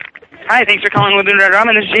Hi, thanks for calling Woodland Red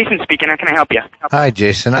Robin. This is Jason speaking. How can I help you? Hi,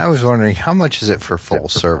 Jason. I was wondering, how much is it for full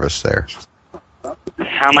service there?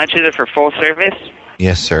 How much is it for full service?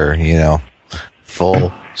 Yes, sir. You know,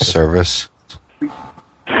 full service.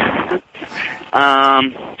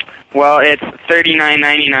 Well, it's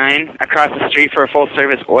 $39.99 across the street for a full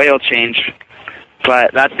service oil change,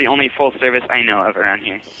 but that's the only full service I know of around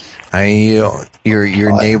here.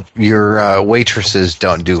 Your waitresses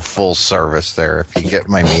don't do full service there. If you get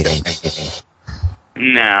my meaning.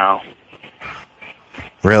 No.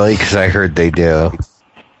 Really? Because I heard they do.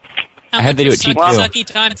 I heard they do it cheap too. Sucky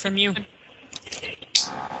time from you.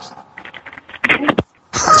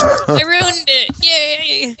 I ruined it!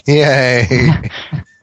 Yay! Yay!